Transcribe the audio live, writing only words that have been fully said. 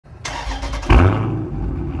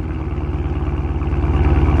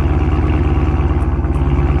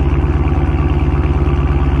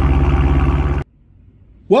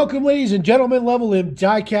Welcome, ladies and gentlemen. Level M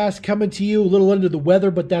Diecast coming to you a little under the weather,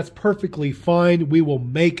 but that's perfectly fine. We will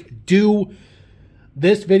make do.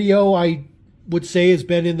 This video, I would say, has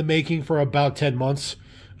been in the making for about 10 months.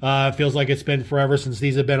 It feels like it's been forever since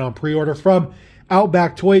these have been on pre-order from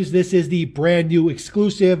Outback Toys. This is the brand new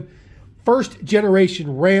exclusive first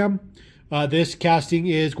generation Ram. This casting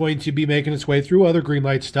is going to be making its way through other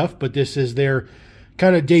Greenlight stuff, but this is their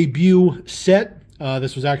kind of debut set.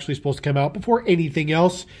 This was actually supposed to come out before anything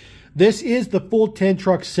else. This is the full 10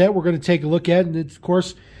 truck set we're going to take a look at. And of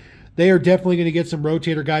course, they are definitely going to get some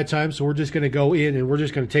rotator guide time. So we're just going to go in and we're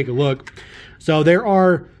just going to take a look. So there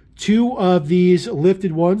are two of these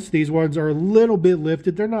lifted ones. These ones are a little bit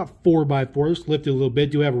lifted. They're not 4x4. Just lifted a little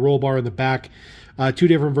bit. Do have a roll bar in the back. Two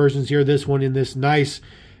different versions here. This one in this nice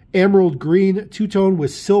emerald green two-tone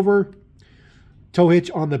with silver tow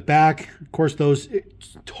hitch on the back. Of course, those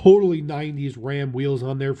totally 90s Ram wheels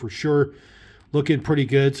on there for sure. Looking pretty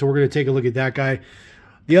good. So we're going to take a look at that guy.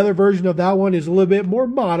 The other version of that one is a little bit more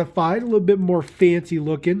modified, a little bit more fancy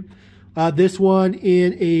looking. This one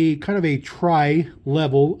in a kind of a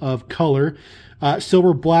tri-level of color.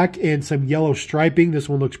 Silver, black, and some yellow striping. This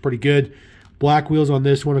one looks pretty good. Black wheels on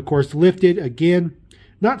this one, of course, lifted. Again,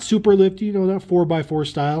 not super lifty, you know, not 4x4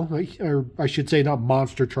 style. Or I should say not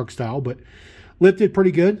monster truck style, but lifted pretty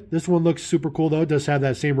good. This one looks super cool, though. It does have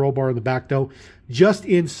that same roll bar in the back, though. Just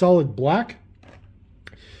in solid black.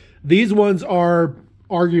 These ones are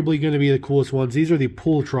arguably going to be the coolest ones. These are the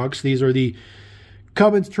pull trucks. These are the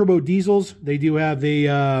Cummins turbo diesels. They do have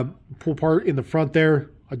the pull part in the front there.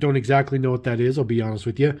 I don't exactly know what that is, I'll be honest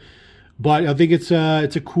with you. But I think it's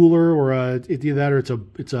a cooler or it's either that or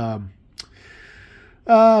it's a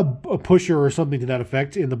pusher or something to that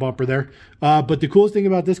effect in the bumper there. But the coolest thing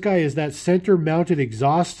about this guy is that center mounted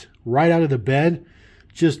exhaust right out of the bed.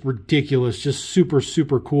 Just ridiculous. Just super,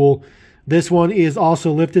 super cool. This one is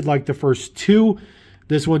also lifted like the first two.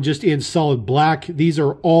 This one just in solid black. These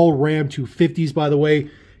are all Ram 250s, by the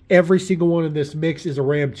way. Every single one in this mix is a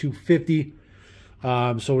Ram 250.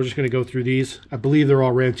 So we're just going to go through these. I believe they're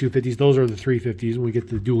all Ram 250s. Those are the 350s when we get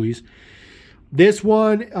to the dualies. This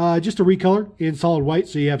one, just a recolor in solid white.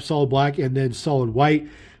 So you have solid black and then solid white.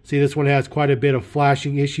 See, this one has quite a bit of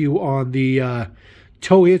flashing issue on the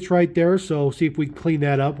tow hitch right there. So see if we can clean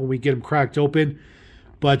that up when we get them cracked open.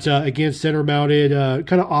 But again, center mounted,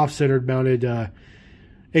 kind of off-centered mounted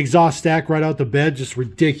exhaust stack right out the bed. Just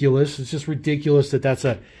ridiculous. It's just ridiculous that that's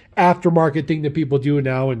a aftermarket thing that people do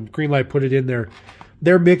now. And Greenlight put it in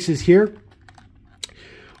their mixes here.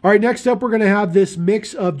 All right, next up, we're going to have this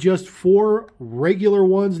mix of just 4 regular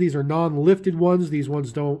ones. These are non-lifted ones. These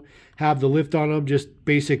ones don't have the lift on them, just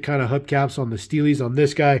basic kind of hubcaps on the Steelies on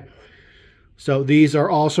this guy. So these are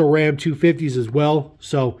also Ram 250s as well.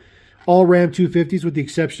 So all Ram 250s with the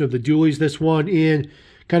exception of the dualies. This one in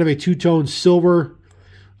kind of a two-tone silver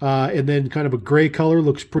and then kind of a gray color.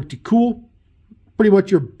 Looks pretty cool. Pretty much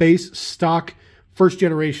your base stock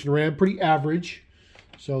first-generation Ram. Pretty average.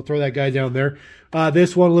 So throw that guy down there.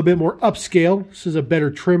 This one a little bit more upscale. This is a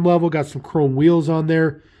better trim level. Got some chrome wheels on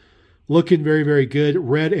there. Looking very, very good.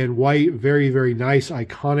 Red and white. Very, very nice.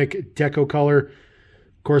 Iconic deco color.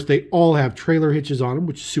 Of course, they all have trailer hitches on them,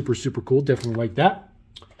 which is super, super cool. Definitely like that.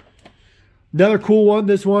 Another cool one.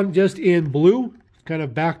 This one just in blue. Kind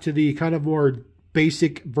of back to the kind of more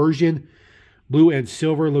basic version. Blue and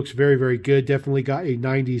silver. Looks very, very good. Definitely got a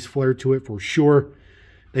 90s flair to it for sure.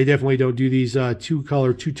 They definitely don't do these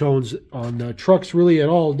two-color, two-tones on trucks really at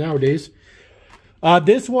all nowadays.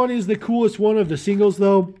 This one is the coolest one of the singles,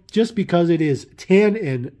 though, just because it is tan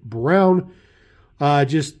and brown.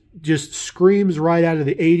 Just screams right out of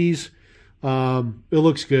the 80s. It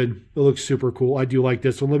looks good. It looks super cool. I do like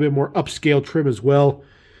this one. A little bit more upscale trim as well.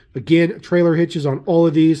 Again, trailer hitches on all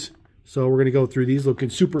of these. So we're going to go through these. Looking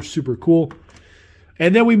super, super cool.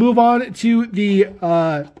 And then we move on to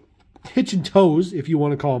the hitch and tows, if you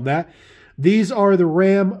want to call them that. These are the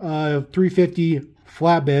Ram 350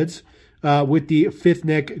 flatbeds with the fifth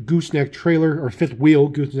gooseneck trailer, or fifth wheel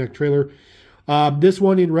gooseneck trailer. This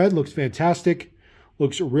one in red looks fantastic.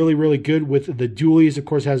 Looks really, really good with the dualies. Of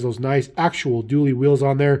course, has those nice actual dually wheels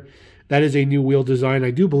on there. That is a new wheel design, I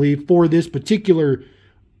do believe, for this particular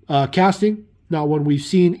casting. Not one we've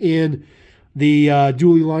seen in the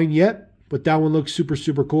dually line yet, but that one looks super,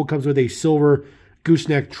 super cool. Comes with a silver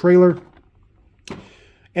gooseneck trailer.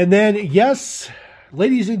 And then, yes,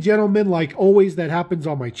 ladies and gentlemen, like always that happens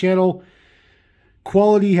on my channel,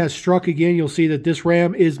 quality has struck again. You'll see that this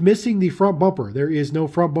Ram is missing the front bumper. There is no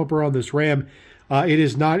front bumper on this Ram. It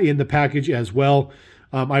is not in the package as well.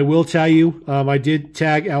 I will tell you, I did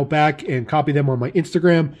tag Outback and copy them on my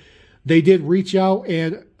Instagram. They did reach out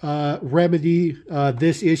and remedy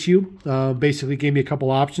this issue. Basically gave me a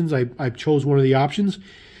couple options. I chose one of the options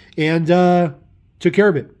and took care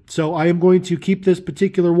of it. So I am going to keep this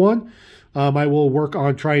particular one. I will work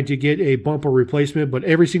on trying to get a bumper replacement, but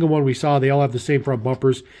every single one we saw, they all have the same front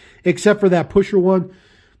bumpers, except for that pusher one.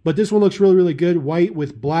 But this one looks really, really good. White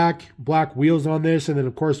with black wheels on this, and then,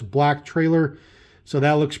 of course, black trailer. So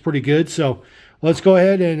that looks pretty good. So let's go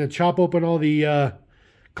ahead and chop open all the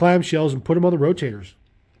clamshells and put them on the rotators.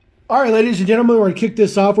 All right, ladies and gentlemen, we're going to kick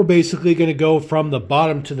this off. We're basically going to go from the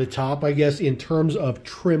bottom to the top, I guess, in terms of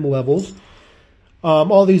trim levels.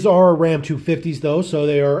 All these are Ram 250s, though, so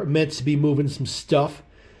they are meant to be moving some stuff.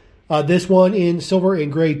 This one in silver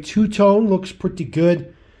and gray two-tone looks pretty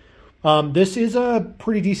good. This is a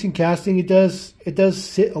pretty decent casting. It does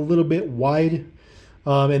sit a little bit wide,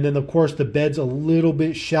 and then, of course, the bed's a little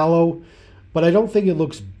bit shallow, but I don't think it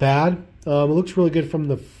looks bad. It looks really good from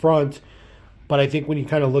the front, but I think when you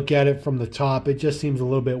kind of look at it from the top, it just seems a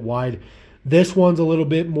little bit wide. This one's a little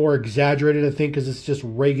bit more exaggerated, I think, because it's just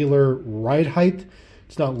regular ride height.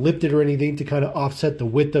 It's not lifted or anything to kind of offset the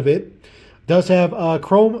width of it. It does have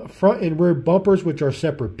chrome front and rear bumpers, which are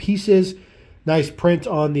separate pieces. Nice print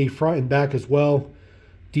on the front and back as well.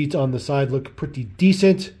 Deets on the side look pretty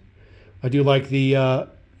decent. I do like the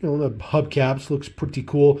the hubcaps. Looks pretty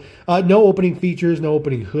cool. No opening features, no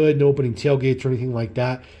opening hood, no opening tailgates or anything like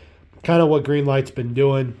that. Kind of what Greenlight's been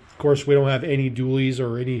doing. Of course, we don't have any dualies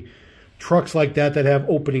or any trucks like that have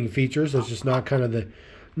opening features. That's just not kind of the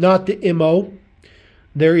MO.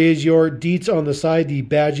 There is your deets on the side, the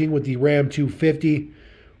badging with the Ram 250.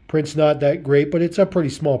 Print's not that great, but it's a pretty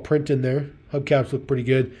small print in there. Hubcaps look pretty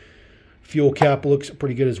good. Fuel cap looks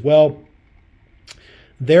pretty good as well.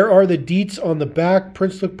 There are the deets on the back.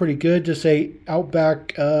 Prints look pretty good. Just say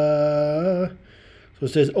Outback. So it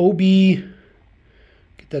says OB.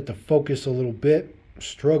 Get that to focus a little bit. I'm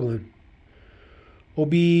struggling.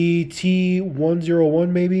 OBT101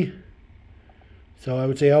 maybe. So I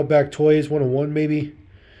would say Outback Toys 101 maybe.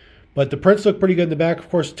 But the prints look pretty good in the back. Of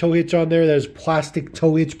course, tow hitch on there. There's plastic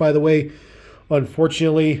tow hitch, by the way.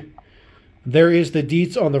 Unfortunately, there is the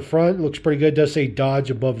deets on the front. Looks pretty good. It does say Dodge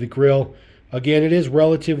above the grill. Again, it is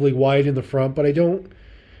relatively wide in the front, but I don't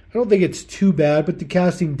think it's too bad. But the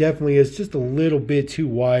casting definitely is just a little bit too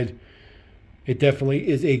wide. It definitely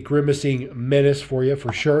is a grimacing menace for you,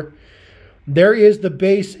 for sure. There is the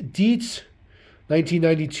base deets,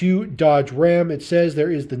 1992 Dodge Ram. It says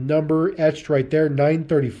there is the number etched right there,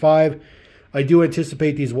 935. I do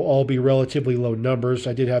anticipate these will all be relatively low numbers.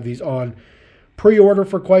 I did have these on pre-order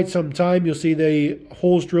for quite some time. You'll see the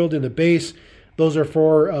holes drilled in the base. Those are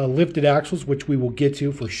for lifted axles, which we will get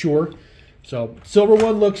to for sure. So silver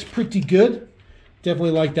one looks pretty good.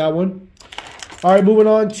 Definitely like that one. All right, moving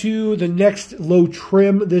on to the next low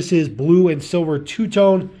trim. This is blue and silver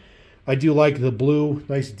two-tone. I do like the blue.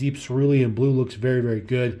 Nice deep cerulean blue. Looks very, very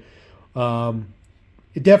good.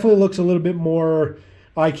 It definitely looks a little bit more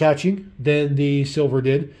eye-catching than the silver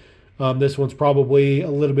did. This one's probably a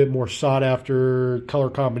little bit more sought-after color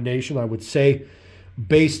combination, I would say,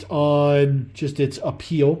 based on just its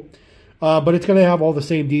appeal. But it's going to have all the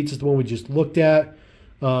same deets as the one we just looked at.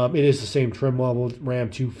 It is the same trim level. Ram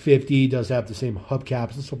 250 does have the same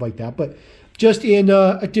hubcaps and stuff like that. But just in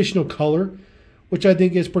additional color, which I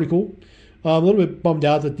think is pretty cool. A little bit bummed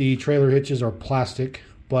out that the trailer hitches are plastic.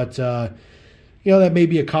 But, that may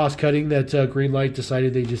be a cost cutting that Greenlight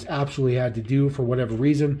decided they just absolutely had to do for whatever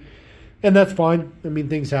reason. And that's fine. I mean,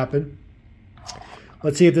 things happen.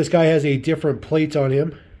 Let's see if this guy has a different plate on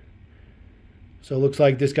him. So it looks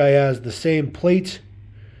like this guy has the same plate.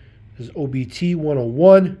 This is OBT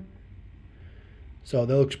 101. So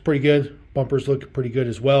that looks pretty good. Bumpers look pretty good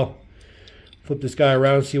as well. Flip this guy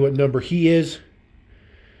around, see what number he is.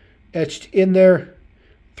 Etched in there,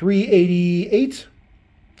 388.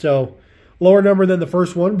 So lower number than the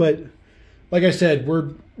first one, but like I said,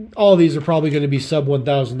 all of these are probably going to be sub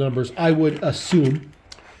 1,000 numbers, I would assume.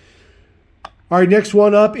 All right, next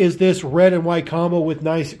one up is this red and white combo with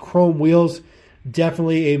nice chrome wheels.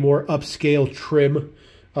 Definitely a more upscale trim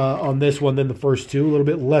on this one than the first two. A little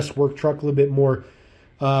bit less work truck, a little bit more,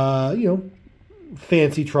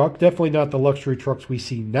 fancy truck. Definitely not the luxury trucks we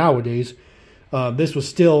see nowadays.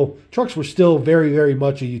 Trucks were still very, very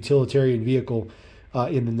much a utilitarian vehicle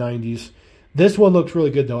in the 90s. This one looks really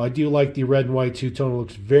good, though. I do like the red and white two-tone. It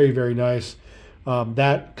looks very, very nice.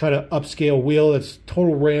 That kind of upscale wheel, that's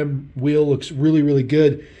total Ram wheel, looks really, really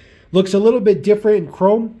good. Looks a little bit different in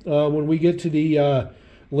chrome. When we get to the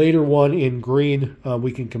later one in green,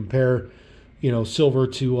 we can compare, silver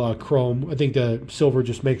to chrome. I think the silver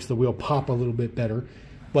just makes the wheel pop a little bit better.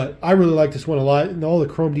 But I really like this one a lot, and all the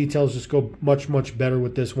chrome details just go much, much better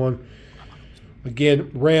with this one. Again,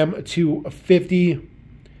 Ram 250.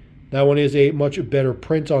 That one is a much better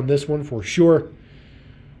print on this one for sure.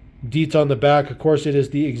 Deets on the back, of course, it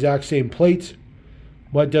is the exact same plate,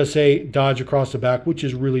 but it does say Dodge across the back, which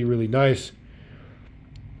is really, really nice.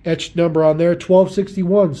 Etched number on there,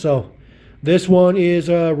 1261. So this one is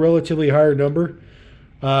a relatively higher number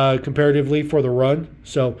comparatively for the run.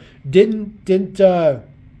 So didn't think I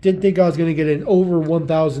was going to get an over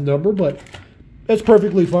 1,000 number, but that's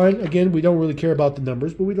perfectly fine. Again, we don't really care about the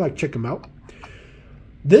numbers, but we'd like to check them out.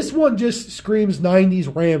 This one just screams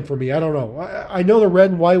 90s Ram for me. I don't know. I know the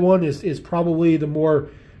red and white one is probably the more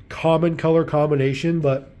common color combination,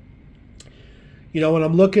 but, you know, when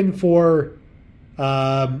I'm looking for,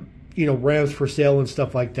 you know, Rams for sale and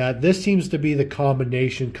stuff like that, this seems to be the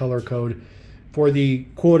combination color code for the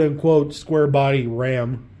quote-unquote square body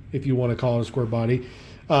Ram, if you want to call it a square body.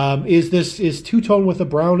 Is two-tone with a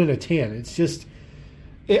brown and a tan. It's just...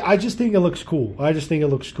 I just think it looks cool. I think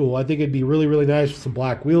it'd be really, really nice with some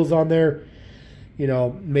black wheels on there. You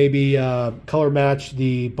know, maybe color match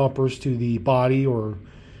the bumpers to the body or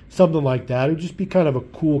something like that. It would just be kind of a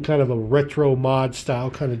cool, kind of a retro mod style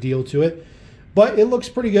kind of deal to it. But it looks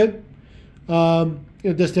pretty good. You know,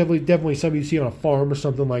 that's definitely something you see on a farm or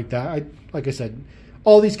something like that. Like I said,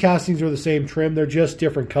 all these castings are the same trim. They're just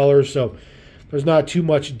different colors, so there's not too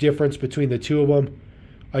much difference between the two of them.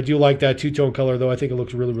 I do like that two-tone color, though. I think it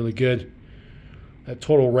looks really, really good. That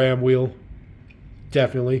total Ram wheel,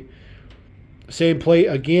 definitely. Same plate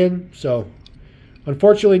again, so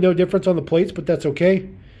unfortunately no difference on the plates, but that's okay.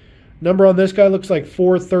 Number on this guy looks like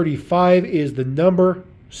 435 is the number,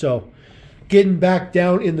 so getting back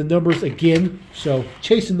down in the numbers again, so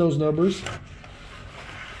chasing those numbers.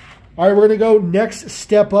 All right, we're going to go next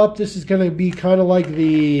step up. This is going to be kind of like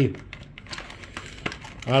the,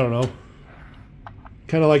 I don't know,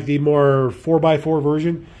 kind of like the more 4x4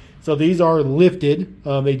 version. So these are lifted.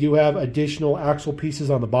 They do have additional axle pieces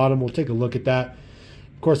on the bottom. We'll take a look at that.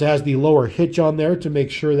 Of course, it has the lower hitch on there to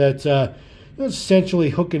make sure that it's essentially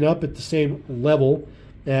hooking up at the same level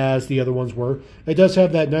as the other ones were. It does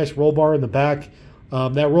have that nice roll bar in the back.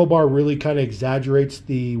 That roll bar really kind of exaggerates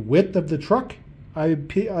the width of the truck, I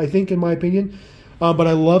think, in my opinion. But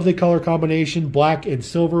I love the color combination, black and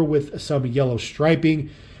silver with some yellow striping.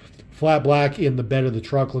 Flat black in the bed of the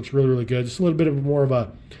truck looks really, really good. Just a little bit of more of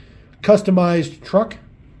a customized truck,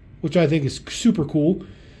 which I think is super cool.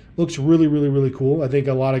 Looks really, really, really cool. I think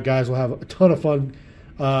a lot of guys will have a ton of fun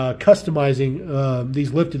customizing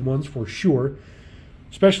these lifted ones for sure.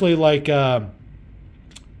 Especially like, you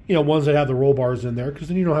know, ones that have the roll bars in there, because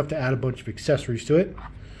then you don't have to add a bunch of accessories to it.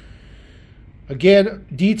 Again,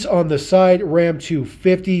 deets on the side, Ram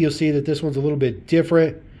 250. You'll see that this one's a little bit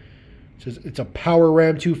different. It's a power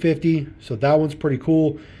Ram 250, so that one's pretty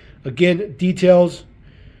cool. Again, details.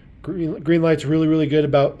 Greenlight's really, really good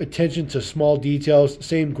about attention to small details.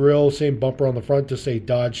 Same grille, same bumper on the front to say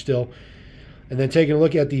Dodge still. And then taking a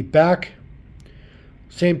look at the back.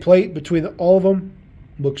 Same plate between all of them.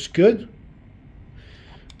 Looks good.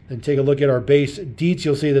 And take a look at our base deets.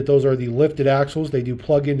 You'll see that those are the lifted axles. They do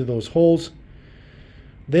plug into those holes.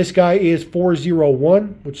 This guy is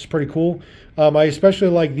 401, which is pretty cool. I especially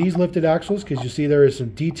like these lifted axles because you see there is some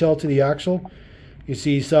detail to the axle. You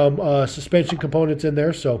see some suspension components in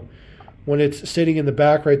there, so when it's sitting in the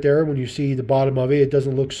back right there, when you see the bottom of it, it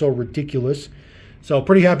doesn't look so ridiculous. So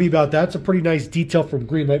pretty happy about that. It's a pretty nice detail from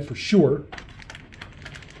Greenlight for sure.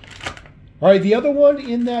 All right, the other one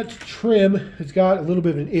in that trim has got a little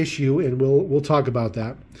bit of an issue, and we'll talk about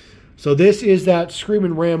that. So this is that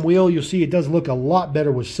Screamin' Ram wheel. You'll see it does look a lot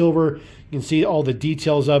better with silver. You can see all the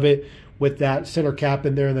details of it with that center cap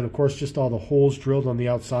in there, and then of course just all the holes drilled on the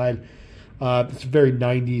outside. It's a very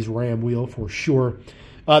 90s Ram wheel for sure.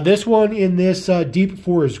 This one in this deep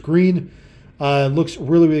forest green looks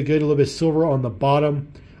really, really good. A little bit of silver on the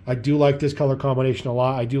bottom. I do like this color combination a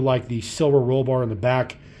lot. I do like the silver roll bar in the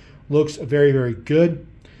back. Looks very, very good.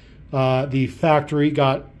 The factory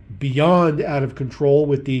got beyond out of control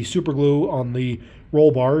with the super glue on the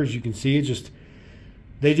roll bar. As you can see,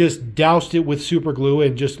 they just doused it with super glue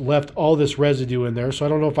and just left all this residue in there. So I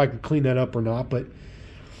don't know if I can clean that up or not. But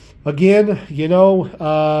again, you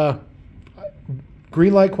know,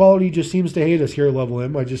 Greenlight quality just seems to hate us here at Level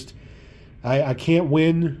M. I can't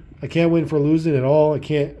win. I can't win for losing at all.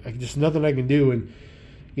 Just nothing I can do. And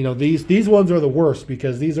you know, these ones are the worst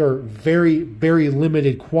because these are very, very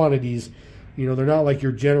limited quantities. You know, they're not like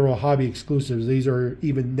your general hobby exclusives. These are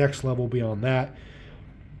even next level beyond that.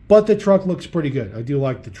 But the truck looks pretty good. I do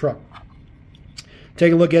like the truck.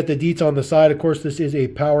 Take a look at the deets on the side. Of course, this is a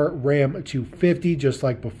Power Ram 250, just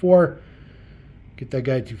like before. Get that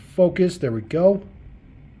guy to focus. There we go.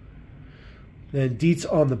 Then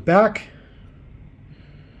deets on the back.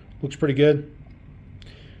 Looks pretty good.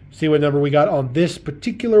 See what number we got on this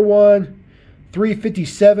particular one.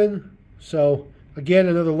 357. So, again,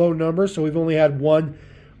 another low number. So, we've only had one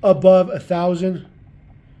above 1,000.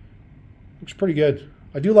 Looks pretty good.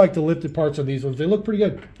 I do like the lifted parts on these ones. They look pretty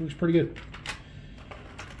good. Looks pretty good.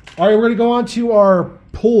 All right, we're going to go on to our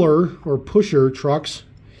puller or pusher trucks,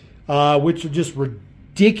 which are just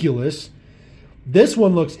ridiculous. This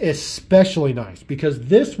one looks especially nice because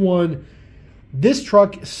this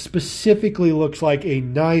truck specifically looks like a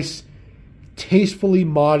nice, tastefully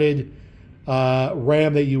modded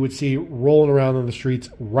Ram that you would see rolling around on the streets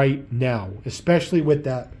right now, especially with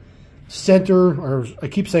that center, or I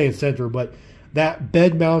keep saying center, but that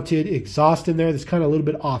bed-mounted exhaust in there that's kind of a little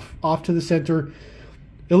bit off to the center.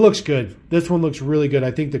 It looks good. This one looks really good.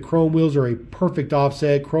 I think the chrome wheels are a perfect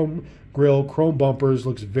offset. Chrome grille, chrome bumpers,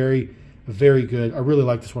 looks very, very good. I really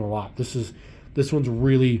like this one a lot. This one's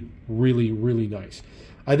really, really, really nice.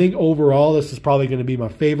 I think overall this is probably going to be my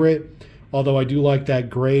favorite, although I do like that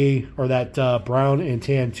gray or that brown and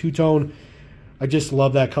tan two-tone. I just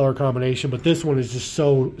love that color combination, but this one is just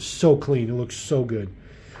so clean. It looks so good.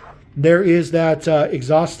 There is that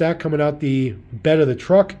exhaust stack coming out the bed of the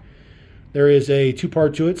truck. There is a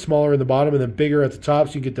two-part to it, smaller in the bottom and then bigger at the top,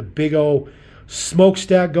 so you get the big old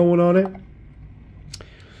smokestack going on it.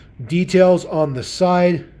 Details on the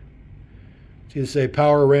side. See, this is a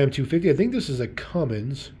Power Ram 250. I think this is a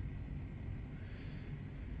Cummins.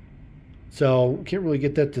 So, can't really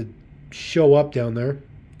get that to show up down there.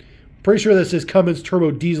 Pretty sure this is Cummins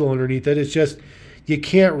Turbo Diesel underneath it. It's just, you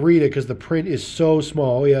can't read it because the print is so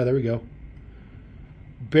small. Oh, yeah, there we go.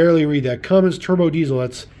 Barely read that. Cummins Turbo Diesel.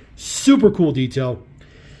 That's super cool detail.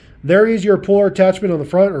 There is your puller attachment on the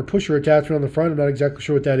front, or pusher attachment on the front. I'm not exactly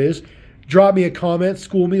sure what that is. Drop me a comment.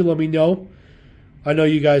 School me. Let me know. I know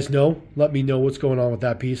you guys know. Let me know what's going on with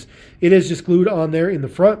that piece. It is just glued on there in the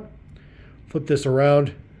front. Flip this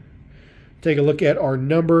around. Take a look at our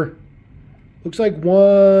number. Looks like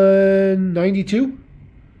 192.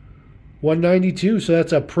 192. So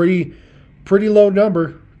that's a pretty low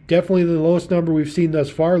number. Definitely the lowest number we've seen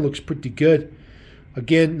thus far. Looks pretty good.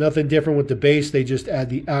 Again, nothing different with the base. They just add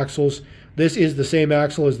the axles. This is the same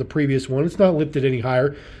axle as the previous one. It's not lifted any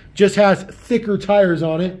higher. Just has thicker tires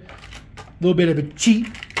on it. A little bit of a cheat.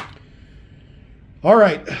 All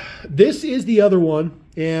right. This is the other one.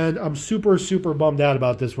 And I'm super bummed out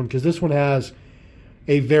about this one because this one has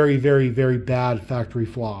a very, very, very bad factory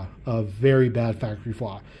flaw. A very bad factory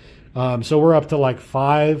flaw. So we're up to like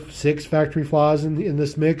 5, 6 factory flaws in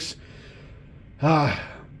this mix.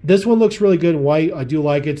 This one looks really good in white. I do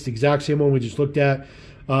like it. It's the exact same one we just looked at.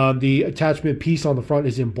 The attachment piece on the front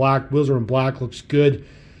is in black. Wheels are in black. Looks good.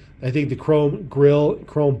 I think the chrome grille,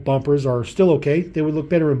 chrome bumpers are still okay. They would look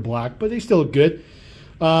better in black, but they still look good.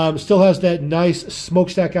 Still has that nice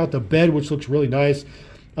smokestack out the bed, which looks really nice.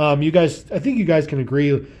 I think you guys can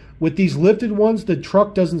agree. With these lifted ones, the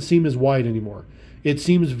truck doesn't seem as wide anymore. It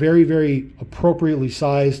seems very, very appropriately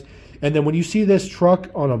sized. And then when you see this truck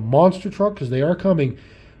on a monster truck, because they are coming,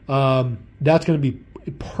 that's going to be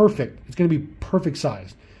perfect. It's going to be perfect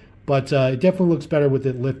size. But it definitely looks better with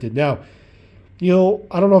it lifted. Now, I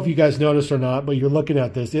don't know if you guys noticed or not, but you're looking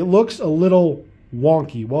at this. It looks a little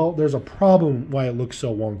wonky. Well, there's a problem why it looks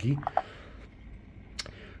so wonky.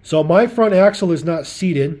 So my front axle is not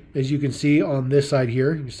seated, as you can see on this side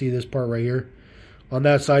here. You can see this part right here. On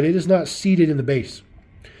that side, it is not seated in the base.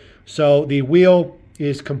 So the wheel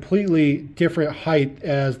is completely different height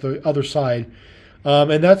as the other side.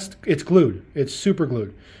 And it's glued. It's super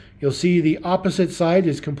glued. You'll see the opposite side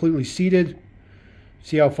is completely seated.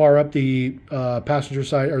 See how far up the passenger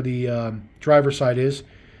side or the driver side is.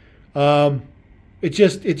 It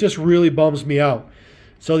just really bums me out.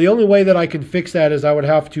 So the only way that I can fix that is I would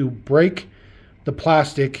have to break the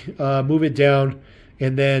plastic, move it down,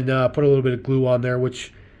 and then put a little bit of glue on there,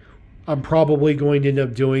 which I'm probably going to end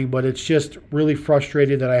up doing, but it's just really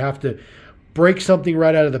frustrating that I have to break something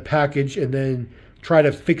right out of the package and then try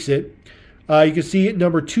to fix it. You can see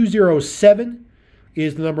number 207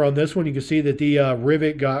 is the number on this one. You can see that the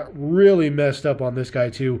rivet got really messed up on this guy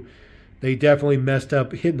too. They definitely messed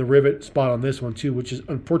up hitting the rivet spot on this one too, which is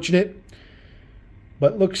unfortunate.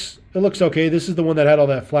 But it looks okay. This is the one that had all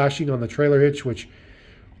that flashing on the trailer hitch, which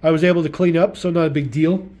I was able to clean up, so not a big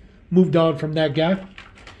deal. Moved on from that guy.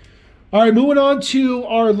 All right, moving on to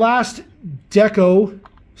our last deco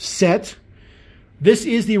set. This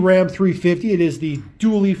is the Ram 350. It is the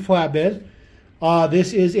dually flatbed.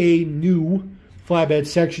 This is a new flatbed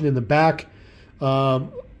section in the back.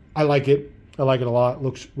 I like it. I like it a lot. It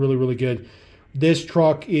looks really, really good. This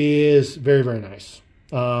truck is very, very nice.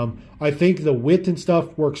 I think the width and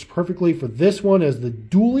stuff works perfectly for this one as the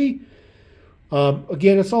dually.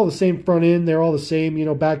 Again, it's all the same front end. They're all the same. You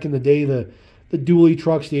know, back in the day, the dually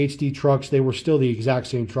trucks, the HD trucks, they were still the exact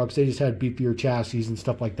same trucks. They just had beefier chassis and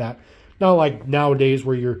stuff like that. Not like nowadays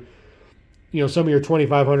where you're, you know, some of your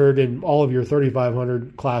 2500 and all of your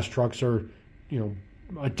 3500 class trucks are, you know,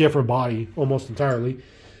 a different body almost entirely.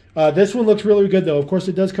 This one looks really good though. Of course,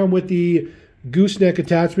 it does come with the gooseneck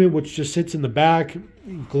attachment, which just sits in the back.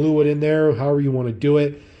 Glue it in there, however you want to do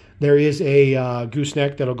it. There is a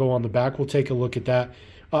gooseneck that'll go on the back. We'll take a look at that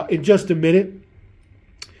in just a minute.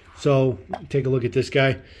 So take a look at this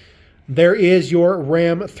guy. There is your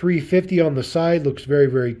Ram 350 on the side. Looks very,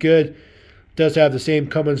 very good. Does have the same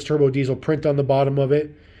Cummins turbo diesel print on the bottom of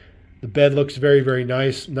it. The bed looks very, very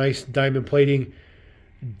nice. Nice diamond plating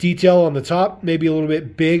detail on the top. Maybe a little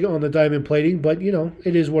bit big on the diamond plating, but you know,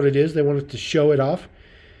 it is what it is. They wanted to show it off.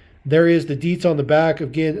 There is the deets on the back.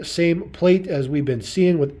 Again, same plate as we've been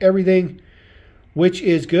seeing with everything, which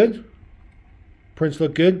is good. Prints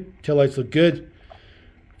look good. Taillights look good.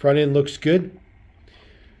 Front end looks good.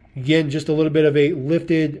 Again, just a little bit of a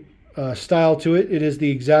lifted style to it. It is the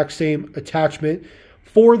exact same attachment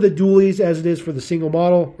for the dualies as it is for the single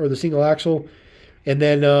model or the single axle. And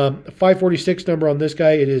then 546 number on this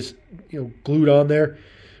guy. It is, you know, glued on there.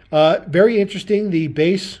 Very interesting. The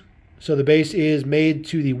base. So the base is made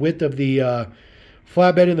to the width of the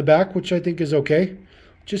flatbed in the back, which I think is okay.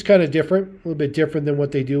 Just kind of different, a little bit different than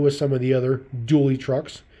what they do with some of the other dually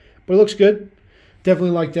trucks. But it looks good.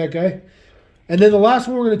 Definitely like that guy. And then the last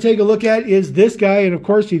one we're going to take a look at is this guy. And of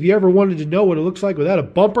course, if you ever wanted to know what it looks like without a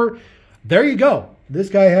bumper, there you go. This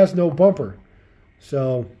guy has no bumper.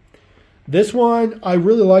 So this one, I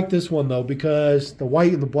really like this one though, because the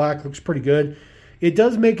white and the black looks pretty good. It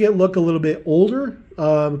does make it look a little bit older.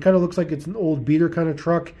 It kind of looks like it's an old beater kind of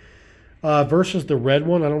truck versus the red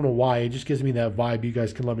one. I don't know why. It just gives me that vibe. You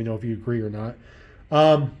guys can let me know if you agree or not.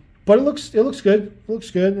 But it looks good. It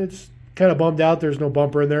looks good. It's kind of bummed out there's no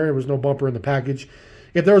bumper in there. There was no bumper in the package.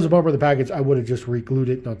 If there was a bumper in the package, I would have just re-glued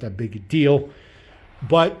it. Not that big a deal.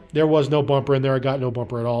 But there was no bumper in there. I got no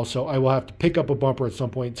bumper at all. So I will have to pick up a bumper at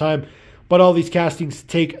some point in time. But all these castings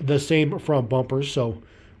take the same front bumpers. So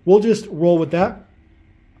we'll just roll with that.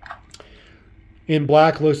 In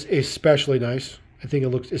black looks especially nice. I think it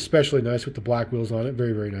looks especially nice with the black wheels on it.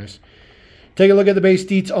 Very, very nice. Take a look at the base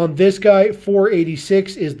deets on this guy.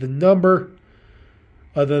 486 is the number.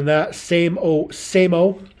 Other than that, same-o.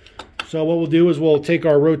 So what we'll do is we'll take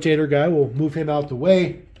our rotator guy. We'll move him out the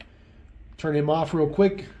way. Turn him off real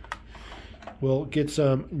quick. We'll get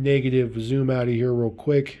some negative zoom out of here real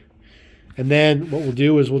quick. And then what we'll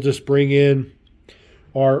do is we'll just bring in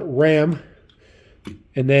our Ram.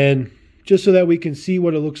 And then just so that we can see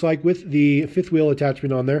what it looks like with the fifth wheel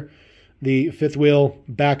attachment on there. The fifth wheel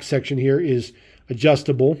back section here is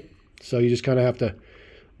adjustable. So you just kind of have to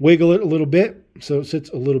wiggle it a little bit so it sits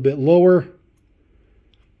a little bit lower.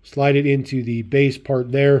 Slide it into the base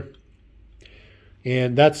part there.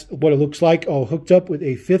 And that's what it looks like all hooked up with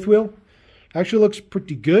a fifth wheel. Actually looks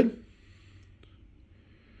pretty good.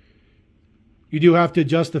 You do have to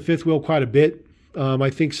adjust the fifth wheel quite a bit.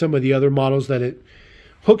 I think some of the other models that it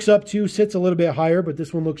hooks up to sits a little bit higher, but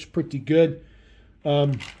this one looks pretty good.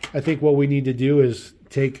 I think what we need to do is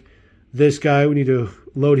take this guy. We need to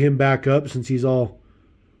load him back up since he's all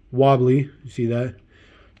wobbly. You see that?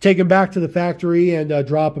 Take him back to the factory and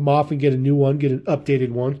drop him off and get a new one, get an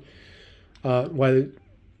updated one. While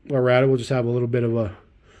we're at it, we'll just have a little bit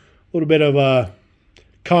of a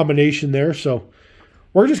combination there. So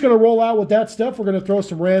we're just going to roll out with that stuff. We're going to throw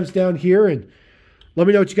some Rams down here and let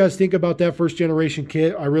me know what you guys think about that first generation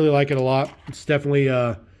kit. I really like it a lot. It's definitely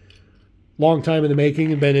a long time in the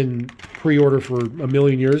making and been in pre-order for a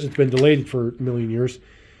million years. It's been delayed for a million years.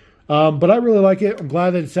 But I really like it. I'm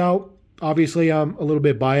glad that it's out. Obviously, I'm a little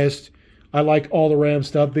bit biased. I like all the Ram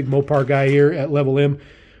stuff. Big Mopar guy here at Level M.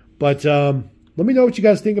 But let me know what you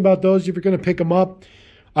guys think about those if you're going to pick them up.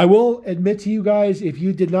 I will admit to you guys, if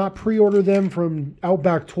you did not pre-order them from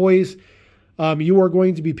Outback Toys, you are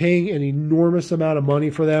going to be paying an enormous amount of money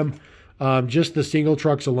for them. Just the single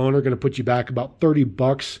trucks alone are going to put you back about 30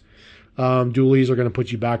 bucks. Dualies are going to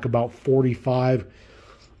put you back about 45.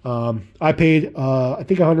 I paid, I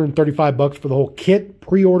think 135 bucks for the whole kit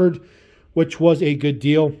pre-ordered, which was a good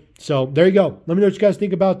deal. So there you go. Let me know what you guys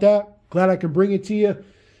think about that. Glad I can bring it to you.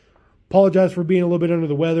 Apologize for being a little bit under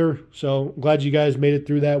the weather. So glad you guys made it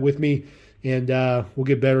through that with me. And we'll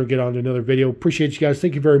get better and get on to another video. Appreciate you guys.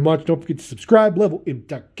 Thank you very much. Don't forget to subscribe. Level M.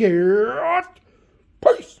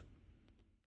 Peace.